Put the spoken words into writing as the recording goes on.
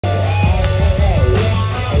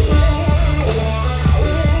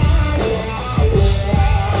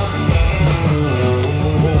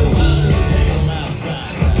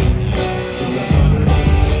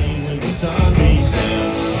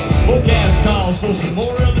calls for some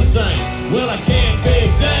more of the same. Well, I can't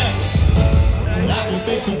fix that, but I can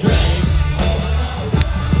fix a drain.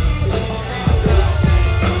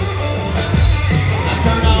 I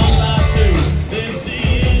turn on lights too, then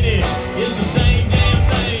seeing it is the same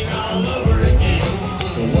damn thing all over again.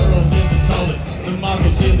 The world's in the toilet, the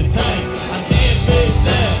market's in the tank. I can't fix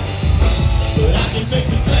that, but I can fix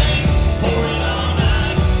a drain. Pour it on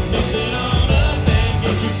ice, mix it on up and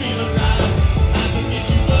get you feeling right. I can get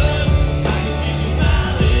you buzzed, I can get you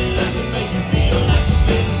smiling, I can make you feel like you're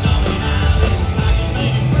sitting on an island. I can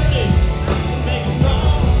make it pretty, I can make it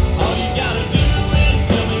strong. All you gotta do is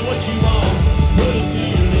tell me what you want. Put it to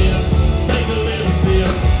your lips, take a little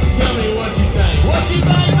sip. Tell me what you think. What you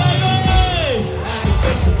think, baby? I can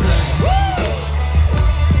fix a drink.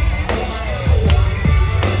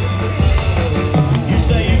 You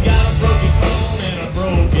say you got a broken phone and a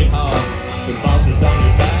broken heart. The boss is on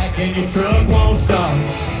your back and your truck won't start.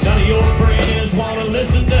 None of your friends wanna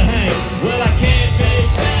listen to Hank. Well, I can't fix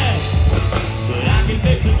that, but I can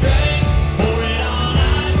fix a drink. Pour it on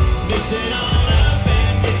ice, mix it on up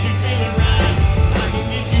and get you feeling right. I can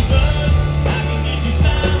get you buzzed, I can get you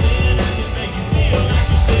smiling, I can make you feel like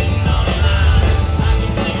you're sitting on an island. I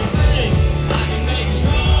can make it pretty, I can make it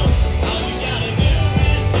strong. All you gotta do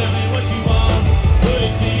is tell me what you want. Put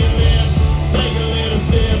it to your lips, take a little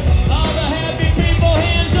sip. All the happy people,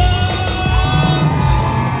 hands up!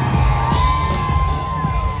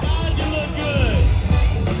 God, you look good.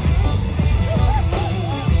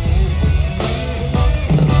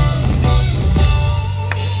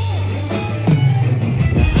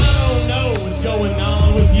 Now, I don't know what's going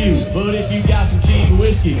on with you, but if you got some cheap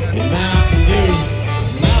whiskey and Mountain Dew,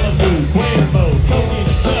 Malibu, Cuervo, Coke and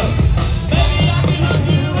stuff, baby, I can hook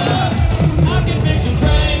you up. I can fix a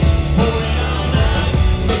drink, pour it on ice,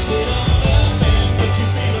 mix it on up and get you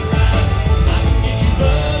feeling right. I can get you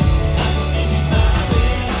buzzed, I can get you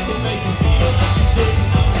smiling, I can make you feel like you're sitting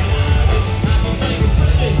on an island. I can make it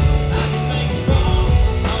pretty, I can make it strong.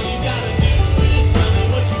 All you gotta do is tell me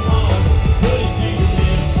what you want. Put it to your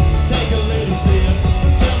lips, take a little sip.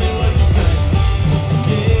 Tell me what you think.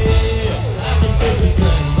 Yeah, I can fix a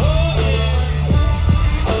drink. Oh yeah.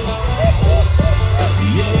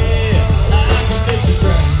 Yeah, I can fix a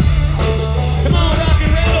drink. Come on, Rocky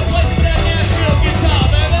Randall, play some of that Nashville guitar,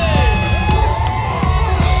 baby.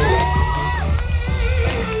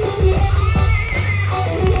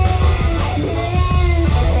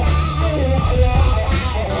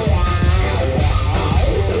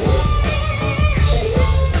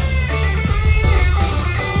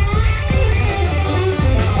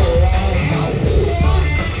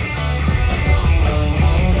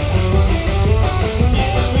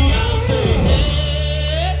 Yeah, we all say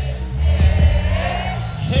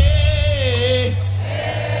hey, hey.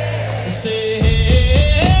 We say hey,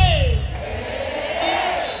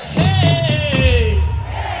 hey.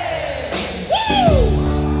 Woo!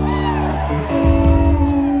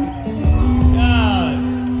 God,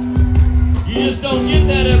 you just don't get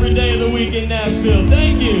that every day of the week in Nashville.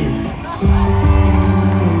 Thank you.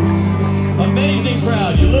 Amazing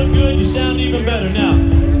crowd. You look good. You sound even better now.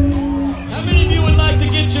 How many of you would like to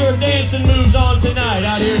get your dancing moves on tonight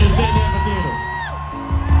out here in the St. Amphitheater?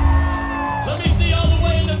 Let me see all the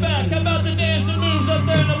way in the back. How about the dancing moves up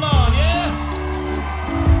there in the lawn, yeah?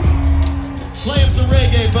 Play 'em some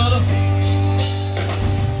reggae, brother.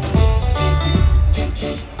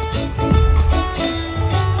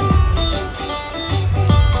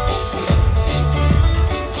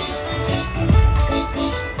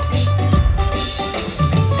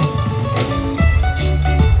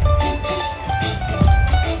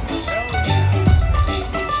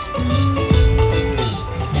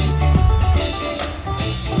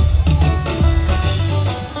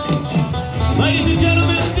 Ladies and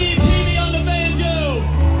gentlemen, Steve Peavy on the banjo.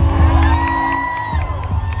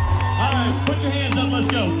 All right, put your hands up, let's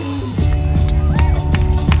go.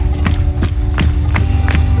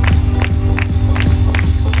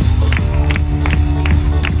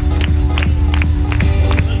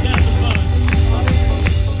 Let's have some fun.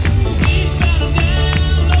 Eastbound and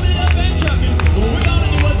down, loaded up and trucking. We're gonna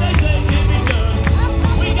do what they say can be done.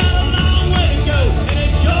 We got a long way to go, and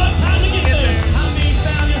it's your time to get there. I'm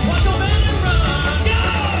eastbound, just watch your man and run. Go!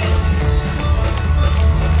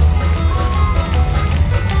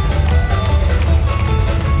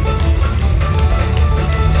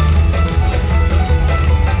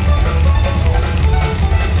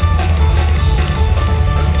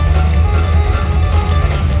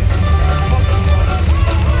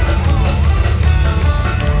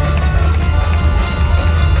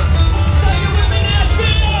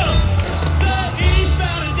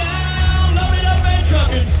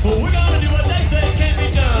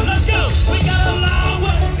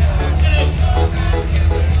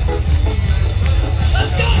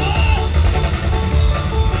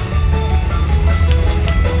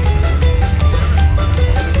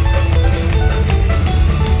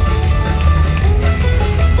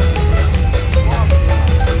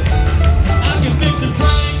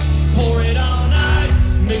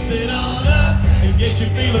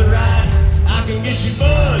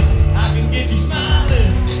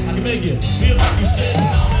 Feel like you're sitting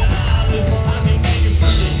on an island. I